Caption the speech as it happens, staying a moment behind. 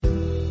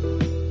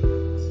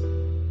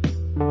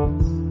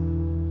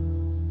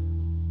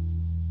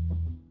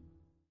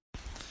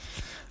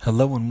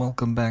Hello and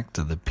welcome back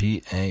to the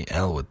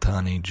PAL with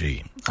Tani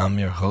G. I'm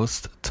your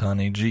host,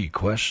 Tani G.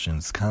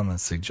 Questions,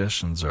 comments,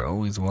 suggestions are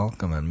always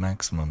welcome at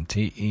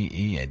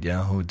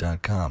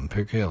MaximumTEE@yahoo.com.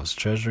 Pirkei Avos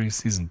Treasury,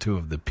 Season 2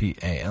 of the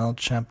PAL,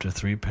 Chapter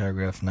 3,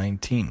 Paragraph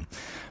 19.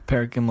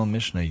 Perek Gimel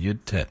Mishnah Yud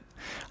Tet.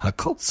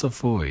 Hakol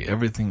Tzafui,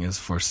 everything is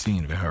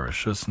foreseen,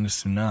 V'harashus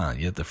Nisuna,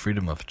 yet the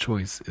freedom of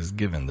choice is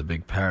given. The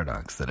big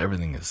paradox that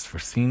everything is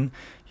foreseen,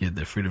 yet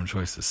the freedom of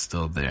choice is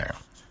still there.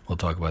 We'll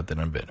talk about that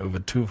in a bit.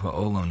 Uvetuv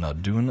ha'olam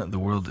nadun, the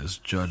world is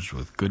judged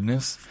with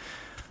goodness.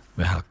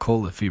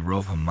 V'hakol lefi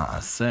rov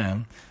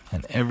ha'ma'aseh,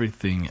 and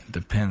everything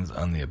depends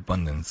on the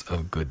abundance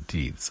of good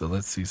deeds. So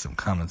let's see some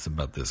comments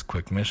about this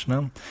quick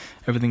Mishnah.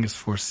 Everything is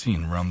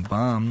foreseen.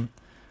 Rambam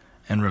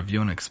and Rav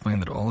Yonah explain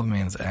that all of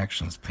man's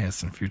actions,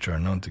 past and future, are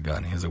known to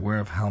God. He is aware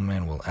of how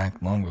man will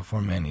act long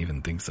before man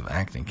even thinks of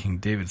acting. King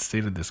David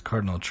stated this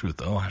cardinal truth: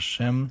 "O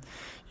Hashem,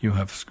 you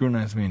have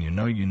scrutinized me, and you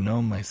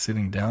know my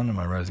sitting down and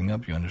my rising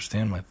up. You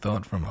understand my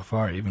thought from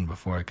afar, even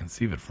before I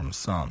conceive it," from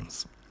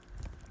Psalms.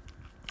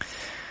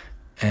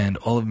 And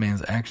all of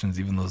man's actions,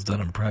 even those done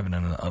in private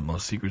and in the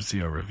utmost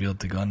secrecy, are revealed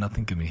to God.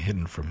 Nothing can be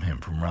hidden from him,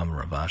 from Rama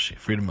Rav Ashi.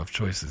 Freedom of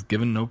choice is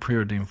given. No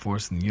preordained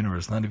force in the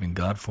universe, not even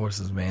God,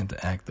 forces man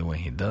to act the way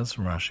he does,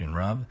 from Rashi and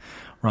Rav.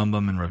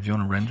 Rambam and Rav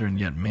Yonah render, and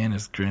yet man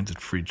is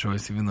granted free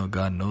choice. Even though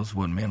God knows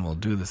what man will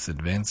do, this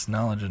advanced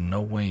knowledge in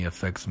no way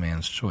affects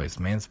man's choice.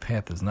 Man's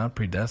path is not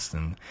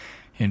predestined.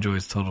 He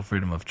enjoys total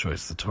freedom of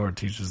choice. The Torah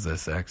teaches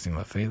this axiom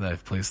of faith: I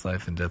have placed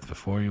life and death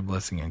before you,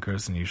 blessing and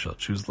cursing. You shall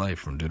choose life,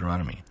 from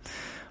Deuteronomy.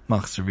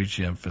 Machatzis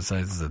Ricci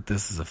emphasizes that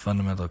this is a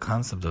fundamental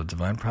concept of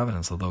divine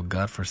providence. Although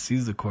God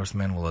foresees the course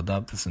man will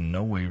adopt, this in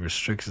no way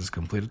restricts his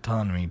complete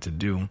autonomy to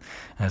do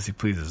as he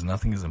pleases.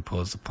 Nothing is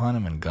imposed upon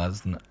him, and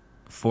God's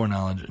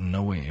foreknowledge in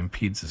no way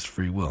impedes his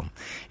free will.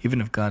 Even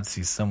if God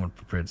sees someone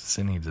prepared to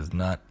sin, he does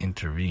not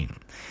intervene.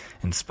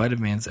 In spite of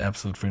man's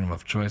absolute freedom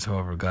of choice,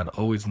 however, God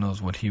always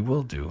knows what he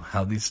will do.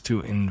 How these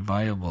two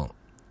inviolable,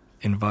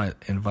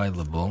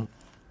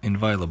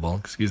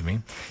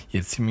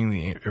 yet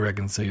seemingly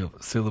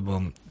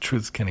irreconcilable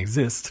truths can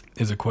exist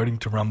is, according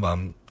to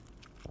Rambam,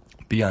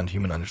 beyond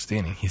human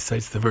understanding. He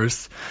cites the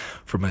verse,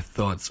 "For my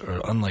thoughts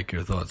are unlike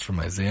your thoughts," from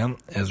Isaiah,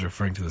 as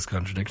referring to this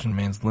contradiction.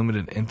 Man's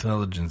limited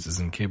intelligence is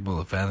incapable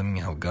of fathoming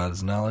how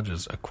God's knowledge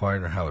is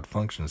acquired or how it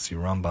functions. See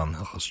Rambam,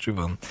 Hilchos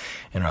Tshuva,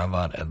 and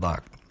Ravad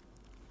Adlak.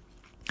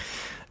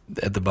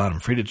 At the bottom,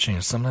 free to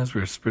change. Sometimes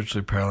we are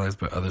spiritually paralyzed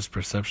by others'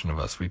 perception of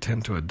us. We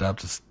tend to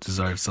adopt a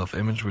desired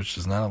self-image which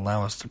does not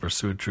allow us to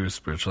pursue a true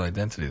spiritual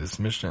identity. This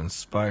Mishnah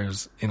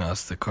inspires in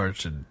us the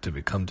courage to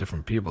become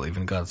different people.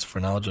 Even God's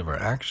foreknowledge of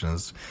our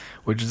actions,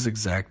 which is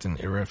exact and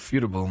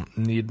irrefutable,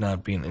 need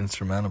not be an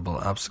insurmountable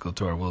obstacle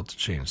to our will to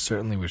change.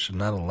 Certainly we should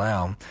not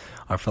allow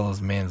our fellow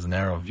man's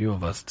narrow view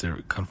of us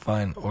to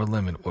confine or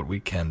limit what we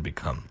can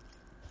become.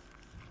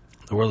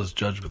 The world is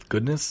judged with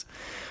goodness.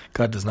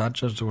 God does not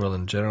judge the world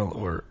in general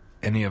or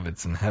any of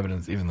its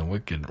inhabitants, even the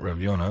wicked,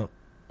 Rav Yonah,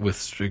 with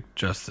strict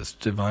justice.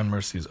 Divine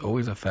mercy is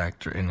always a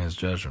factor in his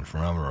judgment, from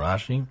Rama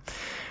Rashi.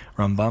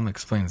 Rambam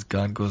explains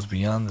God goes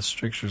beyond the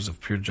strictures of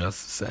pure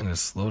justice and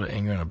is slow to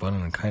anger and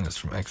abundant in kindness,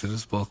 from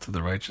Exodus, both to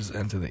the righteous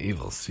and to the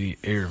evil. See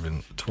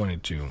Eruvin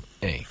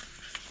 22a.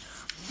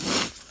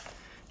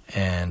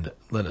 And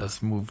let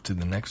us move to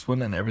the next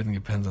one. And everything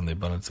depends on the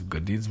abundance of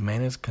good deeds.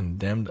 Man is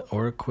condemned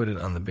or acquitted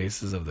on the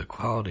basis of the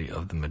quality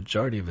of the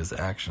majority of his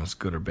actions,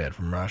 good or bad,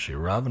 from Rashi.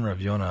 Rav and Rav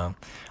Yonah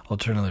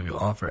alternatively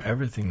offer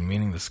everything,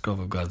 meaning the scope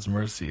of God's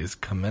mercy is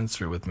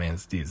commensurate with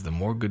man's deeds. The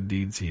more good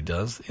deeds he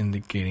does,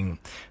 indicating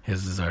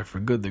his desire for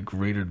good, the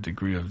greater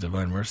degree of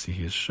divine mercy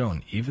he is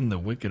shown. Even the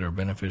wicked are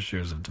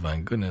beneficiaries of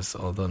divine goodness,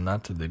 although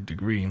not to the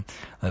degree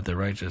that the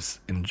righteous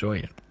enjoy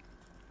it.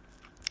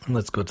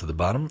 Let's go to the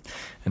bottom.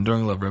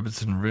 Enduring love,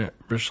 Rebbetzin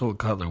Rishel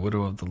Kotler,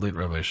 widow of the late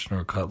Rabbi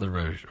Shneur Kotler,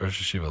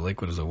 Rosh Yeshiva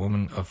Lakewood, is a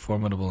woman of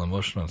formidable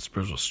emotional and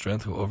spiritual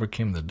strength who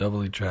overcame the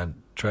doubly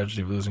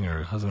tragedy of losing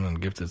her husband and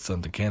gifted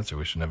son to cancer.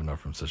 We should never know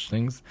from such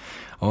things.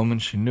 A woman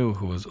she knew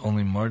who was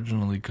only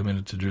marginally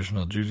committed to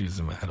traditional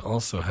Judaism had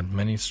also had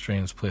many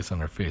strains placed on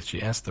her faith. She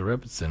asked the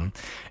Rebbetzin,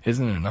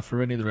 "Isn't it enough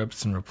already?" The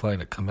Rebbetzin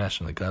replied, "A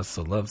compassion that God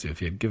still loves you. If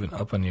he had given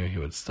up on you, he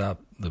would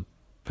stop the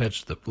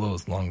pitch that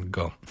blows long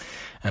ago."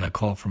 And a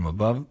call from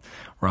above.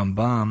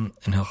 Rambam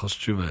in Hilchos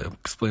Tshuva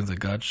explains that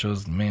God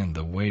shows man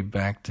the way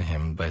back to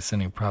him by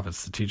sending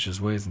prophets to teach his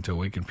ways and to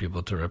awaken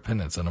people to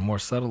repentance. On a more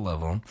subtle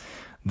level,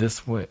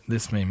 this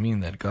may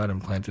mean that God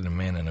implanted in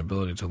man an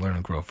ability to learn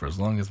and grow. For as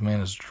long as man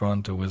is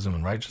drawn to wisdom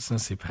and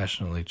righteousness, he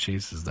passionately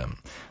chases them.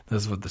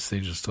 This is what the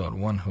sages taught.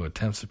 One who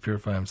attempts to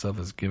purify himself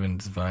is given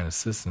divine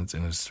assistance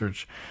in his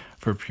search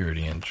for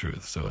purity and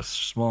truth. So a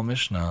small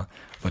Mishnah,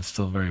 but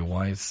still very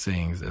wise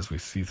sayings, as we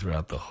see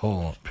throughout the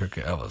whole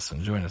Pirkei Avos.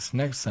 And join us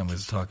next time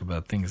as we talk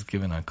about things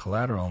given on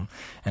collateral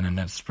and a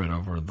net spread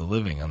over the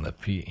living on the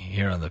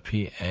here on the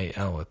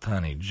PAL with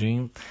Tani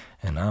G.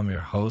 And I'm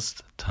your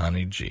host,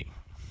 Tani G.